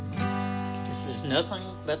Jesus, nothing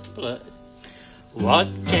but the blood. What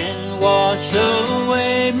can wash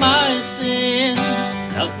away my sin?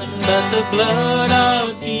 Nothing but the blood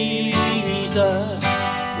of Jesus.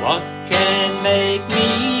 What can make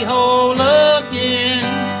me whole again?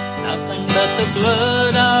 Nothing but the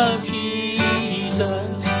blood of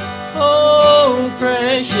Jesus. Oh,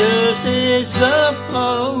 precious is the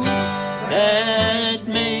flow that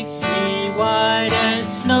makes me white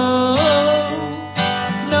as snow.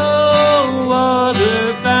 No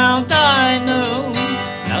other fount I know,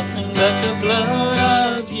 nothing but the blood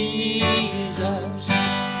of Jesus.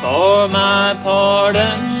 For my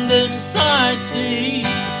pardon this I see,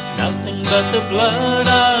 nothing but the blood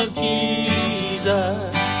of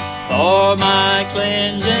Jesus. For my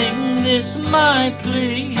cleansing this my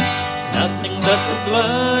plea, nothing but the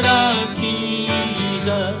blood of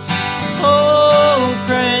Jesus. Oh,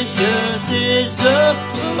 precious is the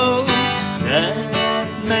flow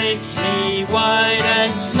that makes me white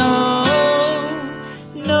as snow.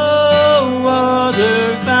 No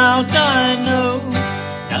other fount I know,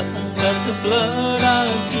 nothing but the blood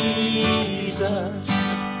of Jesus.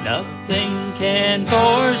 Nothing can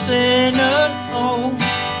for sin atone,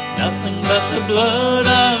 nothing but the blood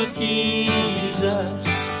of Jesus.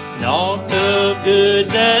 Naught of good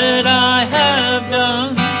that I have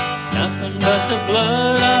done, nothing but the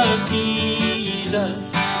blood of Jesus.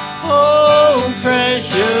 Oh,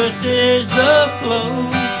 precious is the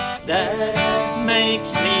flow that makes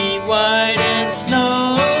me white as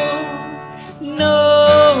snow.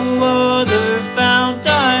 No other fount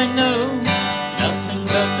I know, nothing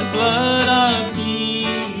but the blood of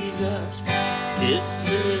Jesus. This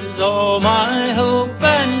is all my hope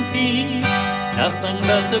and peace, nothing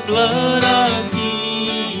but the blood of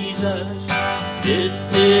Jesus. This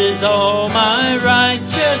is all my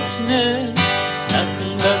righteousness,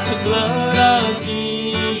 nothing but the blood of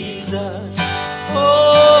Jesus.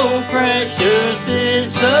 Oh, precious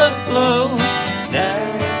is the flow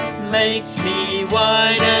that makes me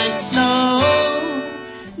white as snow.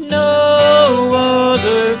 No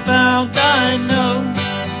other fount I know,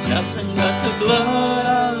 nothing but the blood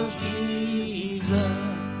of Jesus.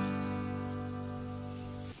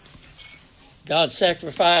 God's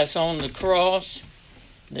sacrifice on the cross,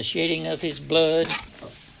 the shedding of His blood,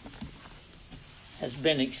 has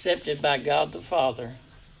been accepted by God the Father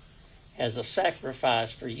as a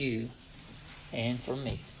sacrifice for you and for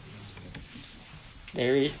me.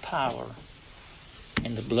 There is power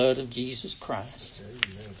in the blood of Jesus Christ.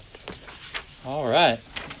 All right.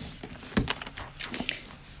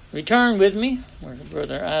 Return with me where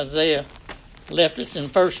Brother Isaiah left us in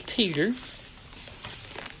 1 Peter.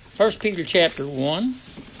 1 Peter chapter 1.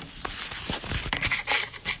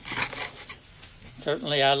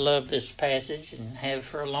 Certainly I love this passage and have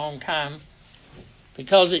for a long time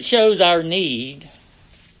because it shows our need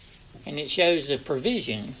and it shows the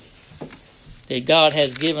provision that God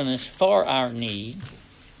has given us for our need.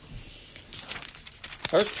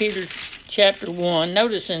 1 Peter chapter 1,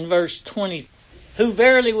 notice in verse 20, who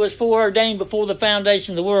verily was foreordained before the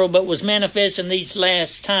foundation of the world, but was manifest in these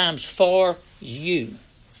last times for you.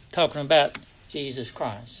 Talking about Jesus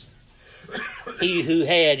Christ. He who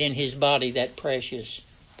had in his body that precious,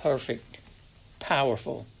 perfect,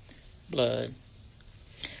 powerful blood.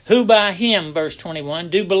 Who by him, verse 21,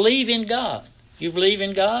 do believe in God. You believe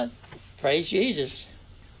in God? Praise Jesus.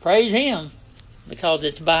 Praise Him, because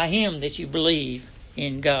it's by Him that you believe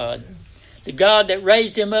in God. The God that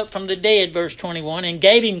raised Him up from the dead, verse 21, and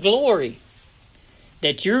gave Him glory,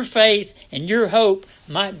 that your faith and your hope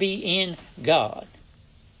might be in God.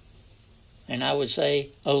 And I would say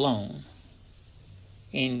alone.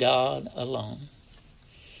 In God alone.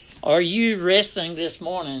 Are you resting this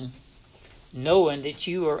morning knowing that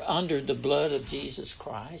you are under the blood of Jesus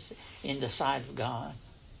Christ in the sight of God?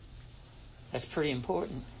 That's pretty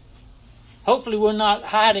important. Hopefully we're not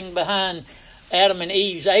hiding behind Adam and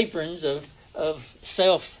Eve's aprons of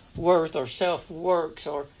self-worth or self-works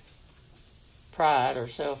or pride or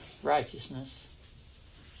self-righteousness.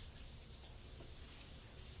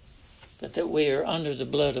 But that we are under the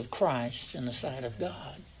blood of Christ in the sight of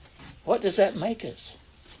God. What does that make us?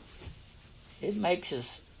 It makes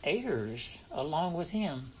us heirs along with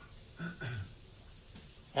Him.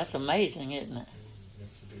 That's amazing, isn't it? Yes,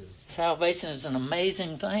 it is. Salvation is an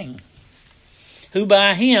amazing thing. Who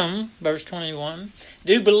by Him, verse 21,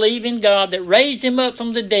 do believe in God that raised Him up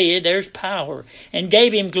from the dead, there's power, and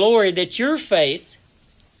gave Him glory, that your faith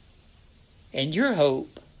and your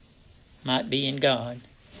hope might be in God.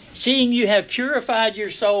 Seeing you have purified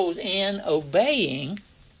your souls in obeying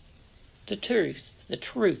the truth. The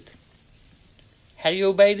truth. How do you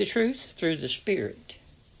obey the truth? Through the Spirit.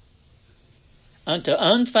 unto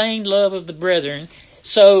unfeigned love of the brethren.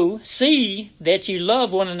 So see that you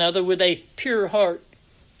love one another with a pure heart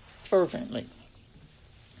fervently,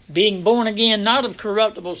 being born again not of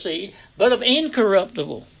corruptible seed, but of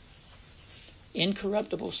incorruptible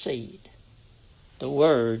seed, the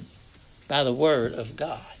word, by the word of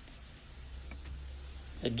God.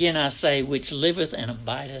 Again I say, which liveth and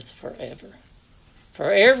abideth forever.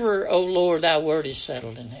 Forever, O Lord, thy word is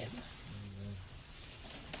settled in heaven.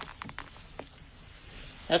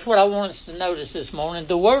 That's what I want us to notice this morning.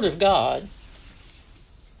 The word of God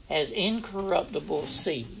has incorruptible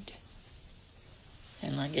seed.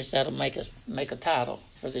 And I guess that'll make a title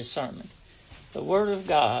for this sermon. The word of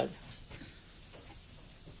God,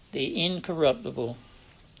 the incorruptible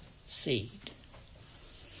seed.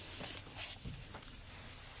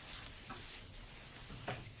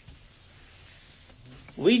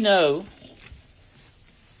 We know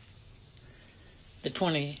the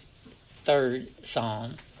 23rd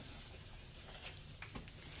Psalm,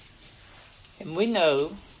 and we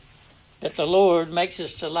know that the Lord makes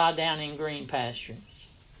us to lie down in green pastures,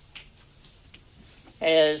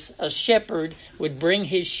 as a shepherd would bring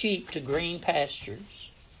his sheep to green pastures.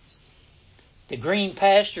 The green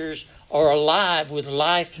pastures are alive with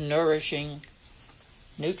life-nourishing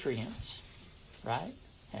nutrients, right?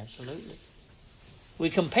 Absolutely. We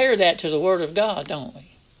compare that to the Word of God, don't we?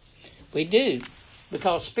 We do,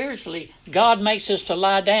 because spiritually, God makes us to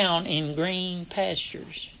lie down in green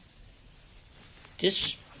pastures.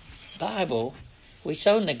 This Bible, we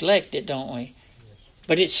so neglect it, don't we?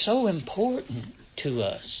 But it's so important to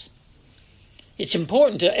us. It's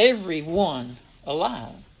important to everyone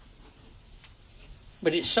alive.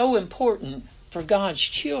 But it's so important for God's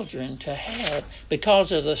children to have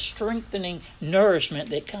because of the strengthening nourishment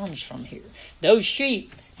that comes from here. Those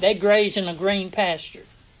sheep, they graze in a green pasture.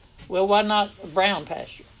 Well, why not a brown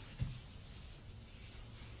pasture?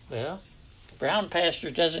 Well, brown pasture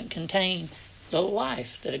doesn't contain the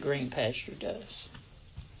life that a green pasture does.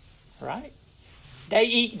 Right? They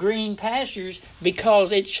eat green pastures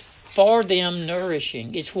because it's for them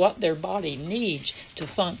nourishing. It's what their body needs to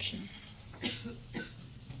function.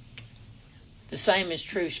 The same is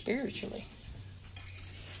true spiritually.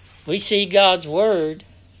 We see God's Word,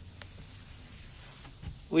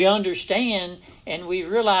 we understand and we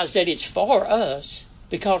realize that it's for us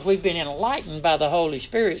because we've been enlightened by the Holy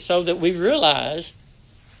Spirit so that we realize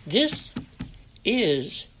this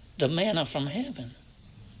is the manna from heaven.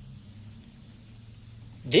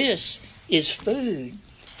 This is food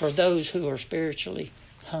for those who are spiritually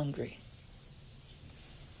hungry.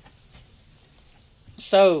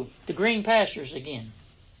 So, the green pastures again.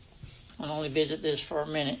 I'll only visit this for a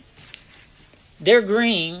minute. They're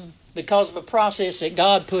green because of a process that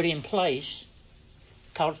God put in place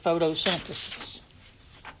called photosynthesis.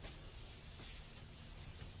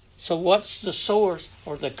 So what's the source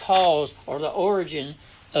or the cause or the origin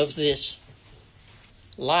of this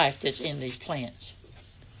life that's in these plants?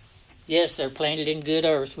 Yes, they're planted in good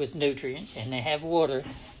earth with nutrients and they have water,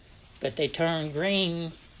 but they turn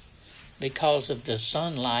green because of the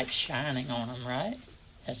sunlight shining on them, right?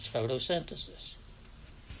 That's photosynthesis.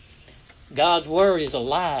 God's Word is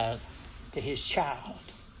alive to His child.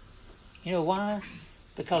 You know why?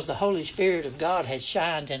 Because the Holy Spirit of God has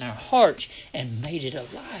shined in our hearts and made it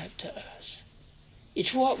alive to us.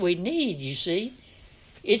 It's what we need, you see.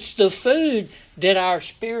 It's the food that our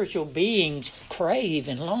spiritual beings crave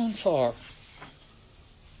and long for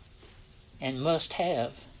and must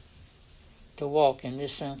have to walk in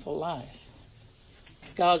this sinful life.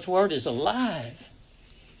 God's Word is alive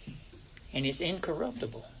and it's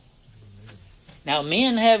incorruptible. Now,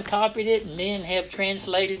 men have copied it, men have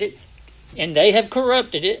translated it, and they have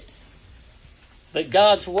corrupted it, but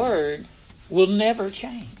God's Word will never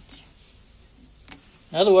change.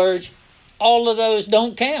 In other words, all of those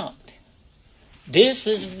don't count. This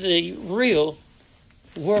is the real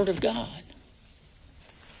Word of God,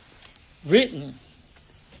 written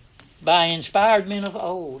by inspired men of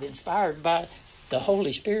old, inspired by the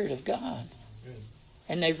Holy Spirit of God.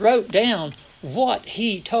 And they wrote down what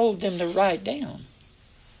He told them to write down.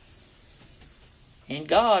 And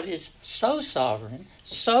God is so sovereign,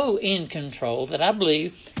 so in control, that I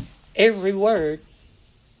believe every word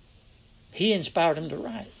He inspired them to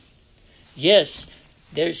write. Yes,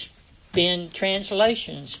 there's been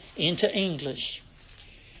translations into English,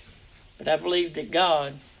 but I believe that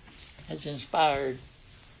God has inspired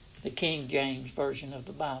the King James Version of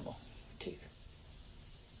the Bible too.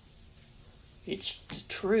 It's the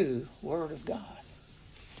true Word of God.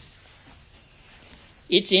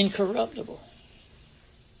 It's incorruptible.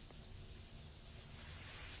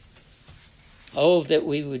 Oh, that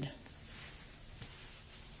we would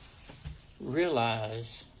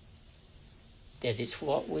realize that it's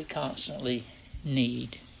what we constantly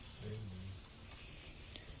need.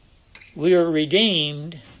 We are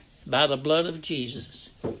redeemed by the blood of Jesus.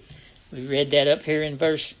 We read that up here in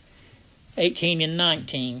verse 18 and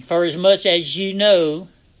 19. For as much as you know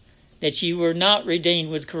that you were not redeemed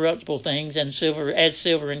with corruptible things and silver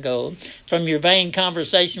and gold from your vain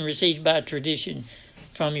conversation received by tradition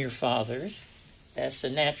from your fathers. That's the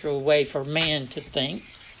natural way for man to think.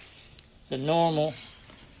 The normal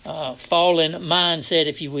fallen mindset,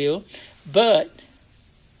 if you will. But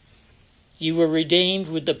you were redeemed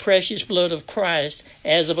with the precious blood of Christ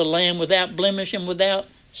as of a lamb without blemish and without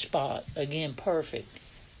spot. Again, perfect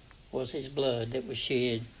was his blood that was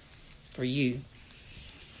shed for you.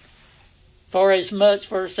 For as much,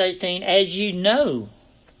 verse 18, as you know.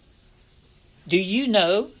 Do you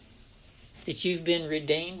know that you've been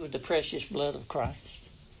redeemed with the precious blood of Christ?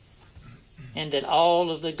 And that all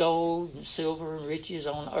of the gold and silver and riches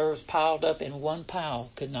on earth piled up in one pile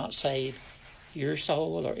could not save your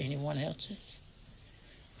soul or anyone else's?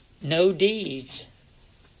 No deeds,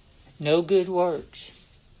 no good works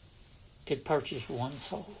could purchase one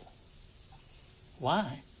soul.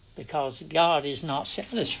 Why? Because God is not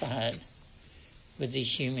satisfied with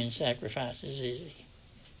these human sacrifices, is he?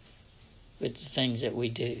 With the things that we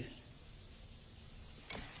do.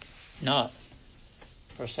 Not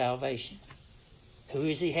for salvation. Who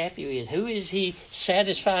is he happy with? Who is he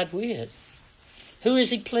satisfied with? Who is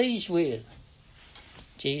he pleased with?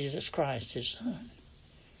 Jesus Christ, his Son.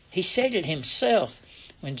 He said it himself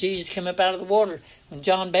when Jesus came up out of the water. When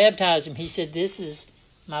John baptized him, he said, "This is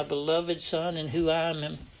my beloved Son in whom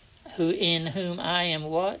I am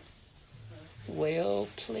what? Well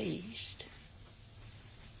pleased."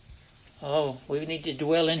 Oh, we need to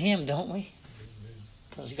dwell in him, don't we?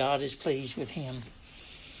 Because God is pleased with him.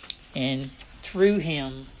 And through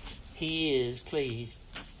him, he is pleased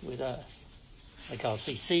with us. Because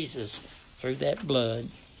he sees us through that blood.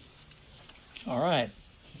 All right.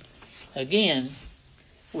 Again,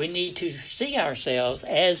 we need to see ourselves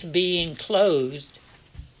as being clothed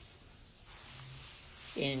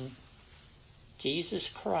in Jesus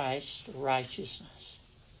Christ's righteousness.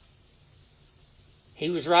 He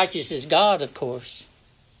was righteous as God, of course,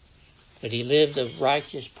 but he lived a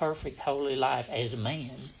righteous, perfect, holy life as a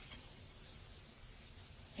man.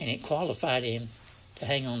 And it qualified him to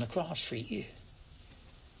hang on the cross for you.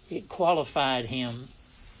 It qualified him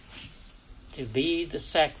to be the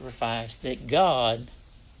sacrifice that God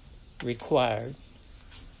required.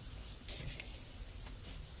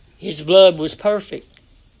 His blood was perfect.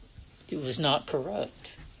 It was not corrupt.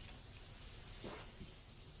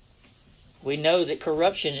 We know that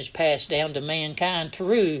corruption is passed down to mankind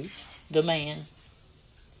through the man.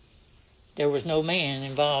 There was no man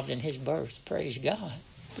involved in his birth, praise God.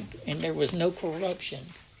 And there was no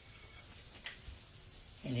corruption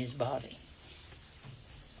in his body.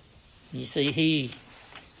 You see, he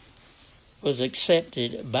was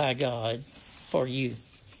accepted by God for you.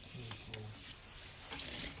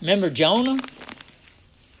 Remember Jonah?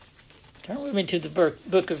 Turn with me to the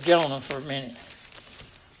book of Jonah for a minute.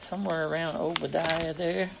 Somewhere around Obadiah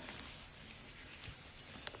there.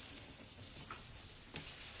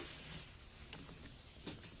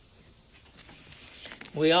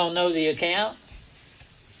 We all know the account.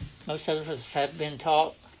 Most of us have been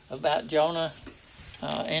taught about Jonah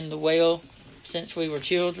and the whale since we were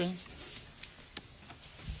children.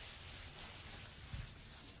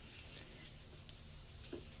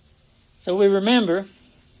 So we remember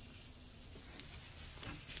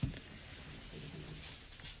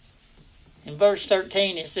in verse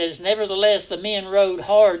 13 it says, "Nevertheless the men rowed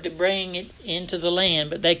hard to bring it into the land,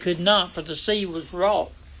 but they could not, for the sea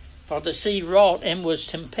wrought and was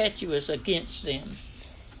tempestuous against them."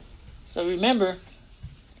 So remember,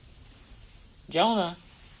 Jonah,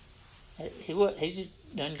 he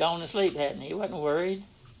just done gone to sleep, hadn't he? He wasn't worried.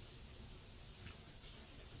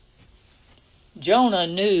 Jonah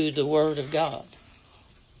knew the Word of God.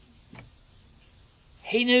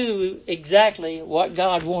 He knew exactly what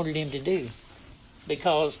God wanted him to do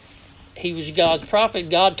because he was God's prophet.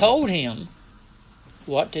 God told him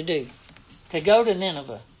what to do, to go to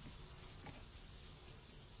Nineveh.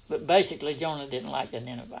 But basically, Jonah didn't like the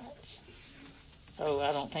Ninevites. So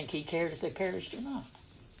I don't think he cared if they perished or not.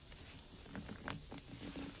 In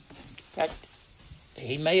fact,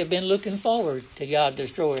 he may have been looking forward to God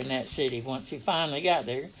destroying that city once he finally got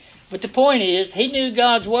there. But the point is, he knew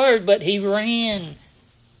God's word, but he ran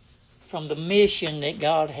from the mission that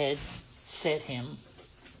God had set him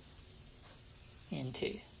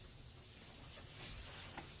into.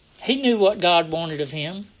 He knew what God wanted of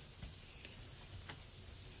him.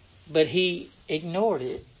 But he ignored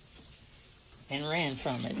it and ran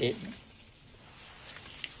from it, didn't he?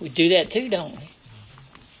 We do that too, don't we?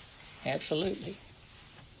 Absolutely.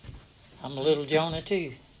 I'm a little Jonah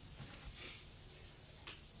too.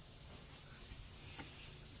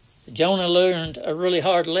 Jonah learned a really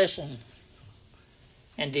hard lesson.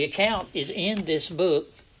 And the account is in this book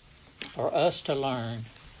for us to learn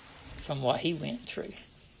from what he went through.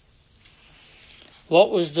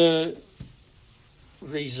 What was the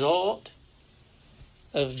result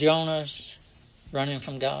of Jonah's running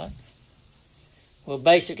from God? Well,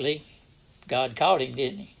 basically, God caught him,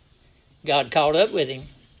 didn't he? God caught up with him.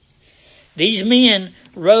 These men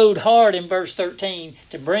rowed hard in verse 13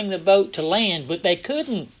 to bring the boat to land, but they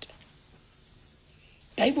couldn't.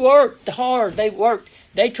 They worked hard.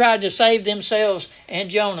 They tried to save themselves and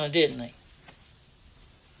Jonah, didn't they?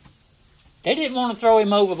 They didn't want to throw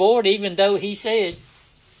him overboard, even though he said,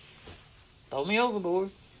 throw me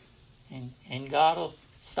overboard, and God will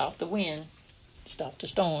stop the wind, stop the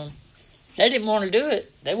storm. They didn't want to do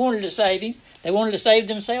it. They wanted to save him. They wanted to save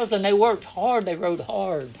themselves, and they worked hard. They rowed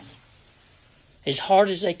hard, as hard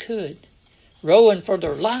as they could, rowing for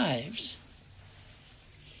their lives.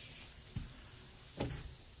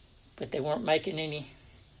 But they weren't making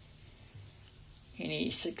any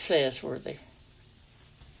success, were they?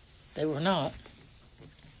 They were not.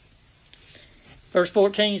 Verse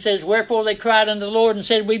 14 says, wherefore they cried unto the Lord and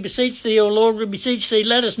said, we beseech thee, O Lord, we beseech thee,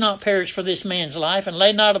 let us not perish for this man's life, and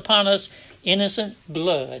lay not upon us innocent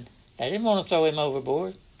blood. They didn't want to throw him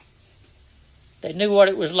overboard. They knew what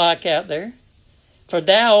it was like out there. For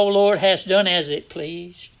thou, O Lord, hast done as it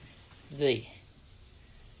pleased thee.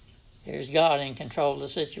 There's God in control of the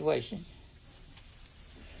situation.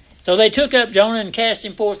 So they took up Jonah and cast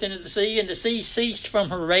him forth into the sea, and the sea ceased from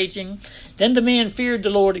her raging. Then the men feared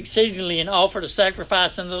the Lord exceedingly and offered a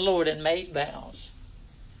sacrifice unto the Lord and made vows.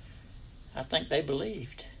 I think they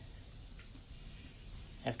believed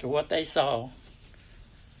after what they saw.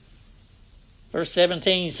 Verse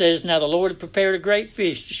 17 says, now the Lord had prepared a great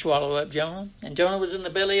fish to swallow up Jonah, and Jonah was in the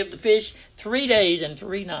belly of the fish 3 days and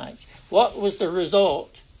 3 nights. What was the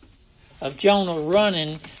result of Jonah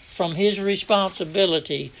running from his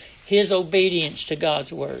responsibility, his obedience to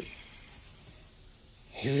God's word?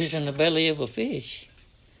 He was in the belly of a fish.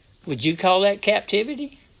 Would you call that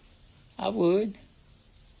captivity? I would.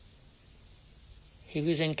 He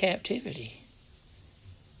was in captivity.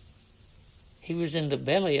 He was in the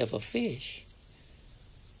belly of a fish.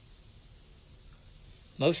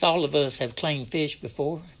 Most all of us have cleaned fish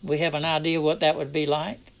before. We have an idea what that would be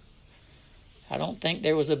like. I don't think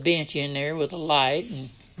there was a bench in there with a light and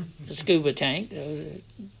a scuba tank.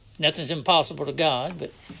 Nothing's impossible to God,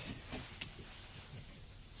 but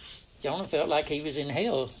Jonah felt like he was in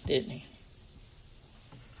hell, didn't he?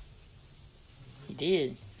 He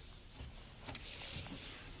did.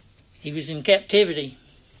 He was in captivity.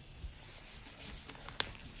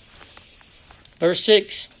 Verse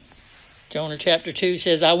 6, Jonah chapter 2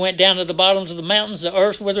 says, I went down to the bottoms of the mountains, the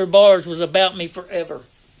earth with her bars was about me forever.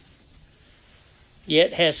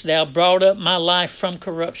 Yet hast thou brought up my life from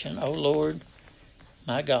corruption, O Lord,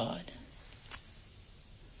 my God.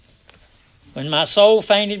 When my soul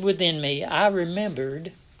fainted within me, I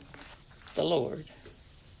remembered the Lord.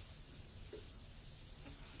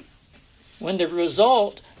 When the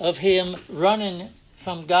result of him running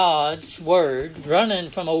from God's word,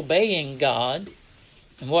 running from obeying God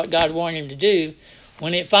and what God wanted him to do,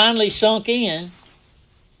 when it finally sunk in,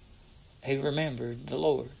 he remembered the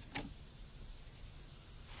Lord.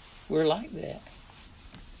 We're like that.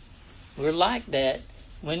 We're like that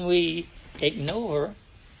when we ignore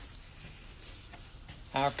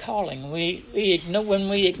our calling. When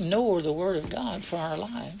we ignore the Word of God for our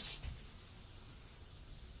lives.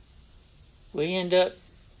 We end up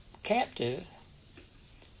captive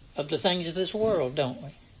of the things of this world, don't we?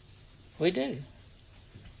 We do.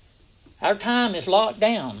 Our time is locked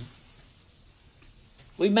down.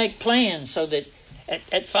 We make plans so that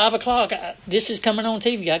at 5 o'clock, this is coming on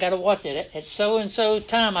TV. I got to watch it. At so-and-so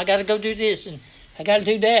time, I got to go do this, and I got to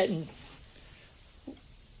do that. And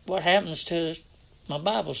what happens to my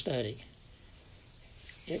Bible study?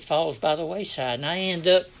 It falls by the wayside, and I end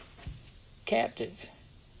up captive.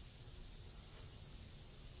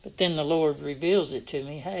 But then the Lord reveals it to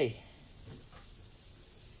me. Hey,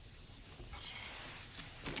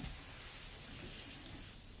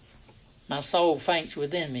 my soul faints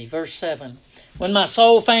within me. Verse 7. When my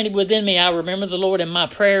soul fainted within me, I remembered the Lord, and my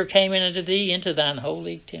prayer came in unto thee into thine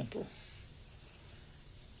holy temple.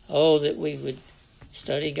 Oh, that we would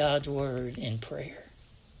study God's word in prayer.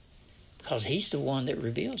 Because He's the one that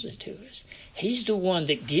reveals it to us. He's the one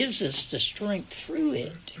that gives us the strength through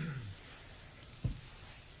it.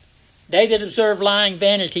 They that observe lying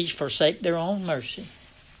vanities forsake their own mercy.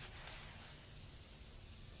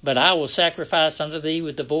 But I will sacrifice unto thee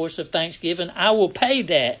with the voice of thanksgiving. I will pay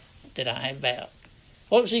that I have vowed.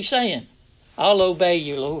 What was he saying? I'll obey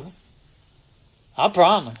you, Lord. I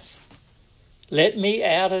promise. Let me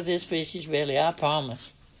out of this fish's belly. I promise.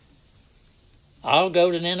 I'll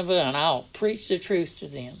go to Nineveh and I'll preach the truth to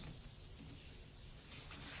them.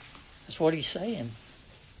 That's what he's saying.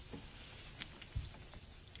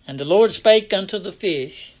 And the Lord spake unto the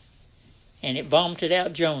fish, and it vomited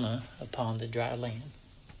out Jonah upon the dry land.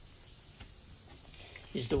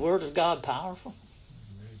 Is the word of God powerful?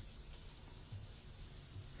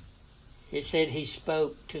 It said he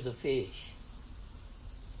spoke to the fish,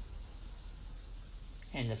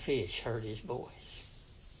 and the fish heard his voice.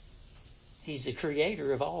 He's the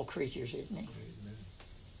creator of all creatures, isn't he? Amen.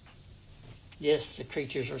 Yes, the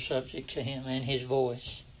creatures are subject to him and his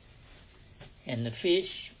voice. And the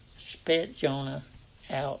fish spat Jonah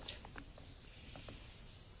out.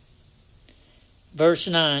 Verse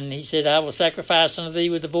 9, he said, I will sacrifice unto thee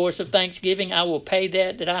with the voice of thanksgiving. I will pay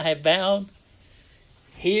that I have vowed.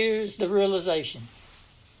 Here's the realization.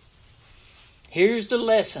 Here's the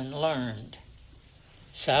lesson learned.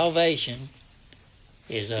 Salvation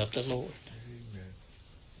is of the Lord. Amen.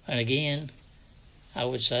 And again, I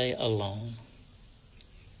would say alone.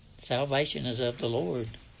 Salvation is of the Lord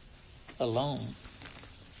alone.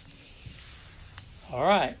 All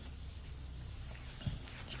right.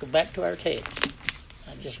 Let's go back to our text.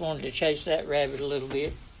 I just wanted to chase that rabbit a little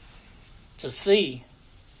bit to see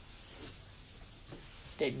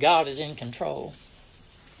that God is in control.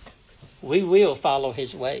 We will follow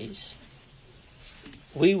His ways.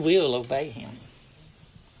 We will obey Him.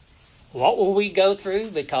 What will we go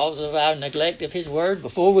through because of our neglect of His word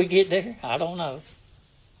before we get there? I don't know.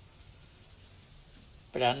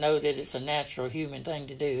 But I know that it's a natural human thing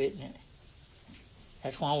to do, isn't it?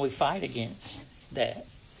 That's why we fight against that.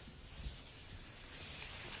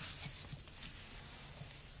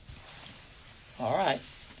 All right.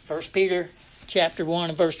 1 Peter chapter 1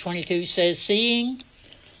 and verse 22 says, seeing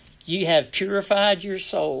you have purified your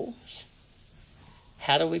souls.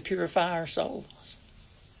 How do we purify our souls?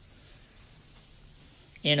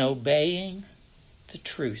 In obeying the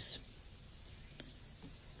truth,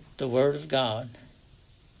 the Word of God.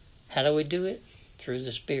 How do we do it? Through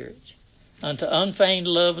the Spirit. Unto unfeigned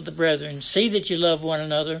love of the brethren, see that you love one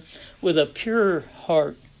another with a pure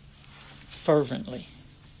heart fervently.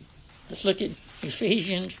 Let's look at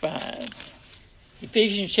Ephesians 5.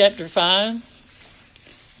 Ephesians chapter 5,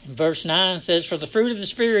 verse 9 says, for the fruit of the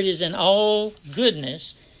Spirit is in all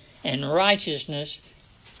goodness and righteousness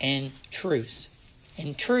and truth.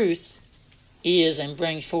 And truth is and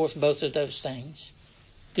brings forth both of those things,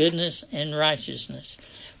 goodness and righteousness,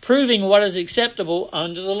 proving what is acceptable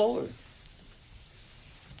unto the Lord.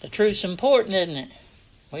 The truth's important, isn't it?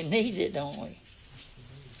 We need it, don't we?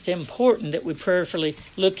 It's important that we prayerfully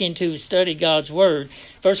look into, study God's Word.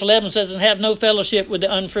 Verse 11 says, and have no fellowship with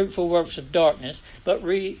the unfruitful works of darkness, but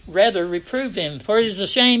rather reprove them. For it is a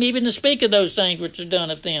shame even to speak of those things which are done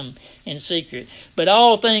of them in secret. But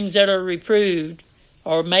all things that are reproved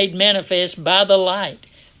are made manifest by the light.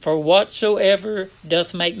 For whatsoever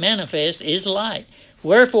doth make manifest is light.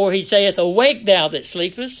 Wherefore he saith, awake thou that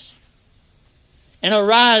sleepest, and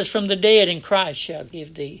arise from the dead, and Christ shall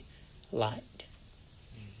give thee light.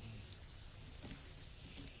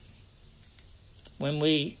 When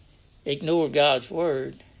we ignore God's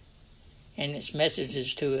Word and its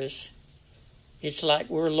messages to us, it's like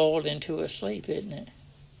we're lulled into a sleep, isn't it?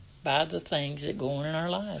 By the things that go on in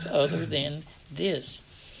our lives, other than this.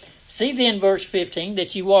 See then, verse 15,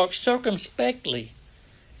 that you walk circumspectly,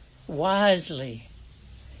 wisely,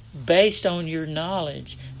 based on your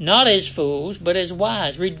knowledge, not as fools, but as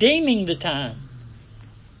wise, redeeming the time.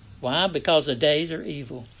 Why? Because the days are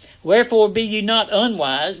evil. Wherefore be ye not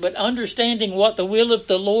unwise, but understanding what the will of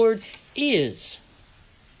the Lord is.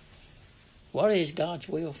 What is God's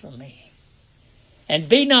will for me? And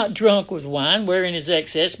be not drunk with wine, wherein is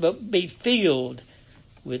excess, but be filled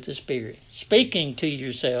with the Spirit, speaking to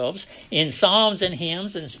yourselves in psalms and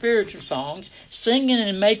hymns and spiritual songs, singing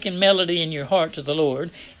and making melody in your heart to the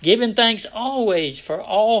Lord, giving thanks always for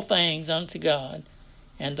all things unto God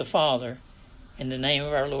and the Father, in the name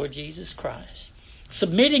of our Lord Jesus Christ,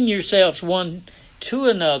 submitting yourselves one to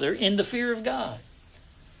another in the fear of God.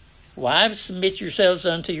 Wives, submit yourselves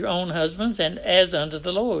unto your own husbands, and as unto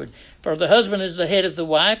the Lord. For the husband is the head of the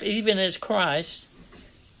wife, even as Christ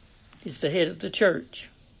is the head of the church,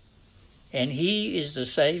 and he is the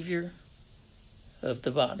Savior of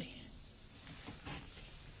the body.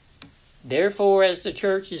 Therefore, as the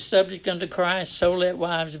church is subject unto Christ, so let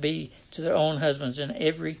wives be to their own husbands in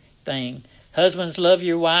everything. Husbands, love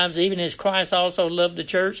your wives, even as Christ also loved the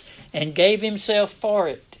church and gave himself for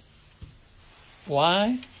it.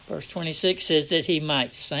 Why? Verse 26 says that he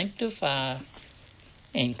might sanctify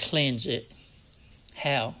and cleanse it.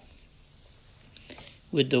 How?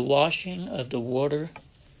 With the washing of the water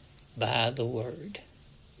by the word.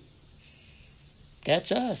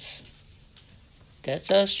 That's us.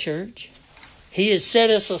 That's us, church. He has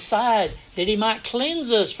set us aside that he might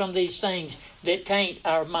cleanse us from these things that taint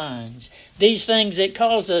our minds. These things that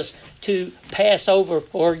cause us to pass over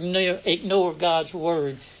or ignore God's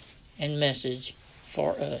word and message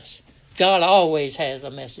for us. God always has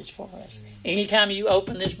a message for us. Anytime you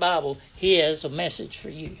open this Bible, he has a message for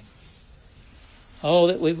you. Oh,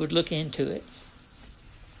 that we would look into it.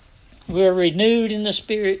 We're renewed in the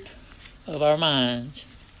spirit of our minds.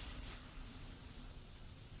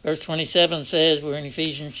 Verse 27 says, we're in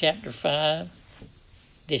Ephesians chapter 5,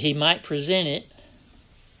 that he might present it,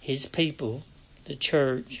 his people, the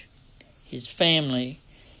church, his family,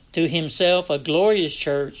 to himself a glorious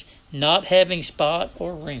church, not having spot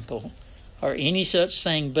or wrinkle or any such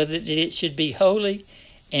thing, but that it should be holy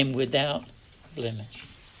and without blemish.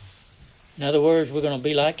 In other words, we're going to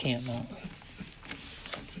be like him, aren't we?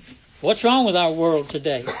 What's wrong with our world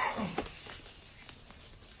today?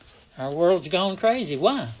 Our world's gone crazy.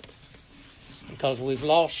 Why? Because we've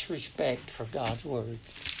lost respect for God's word.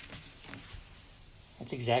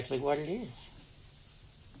 That's exactly what it is.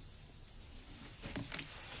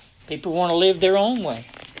 People want to live their own way.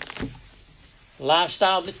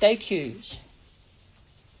 Lifestyle that they choose.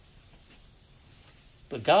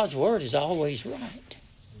 But God's word is always right.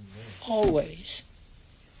 Always.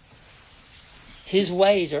 His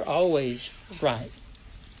ways are always right.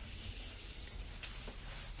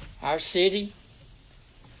 Our city,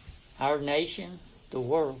 our nation, the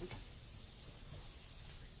world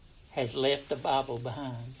has left the Bible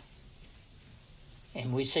behind.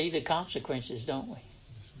 And we see the consequences, don't we?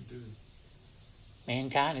 Yes, we do.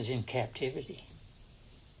 Mankind is in captivity.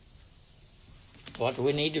 What do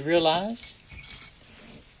we need to realize?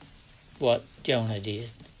 What Jonah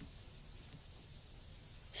did.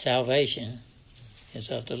 Salvation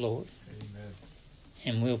is of the Lord. Amen.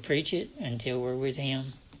 And we'll preach it until we're with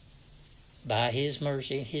him by his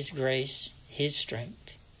mercy, his grace, his strength.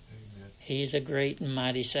 Amen. He is a great and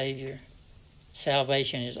mighty Savior.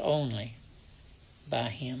 Salvation is only by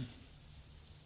him.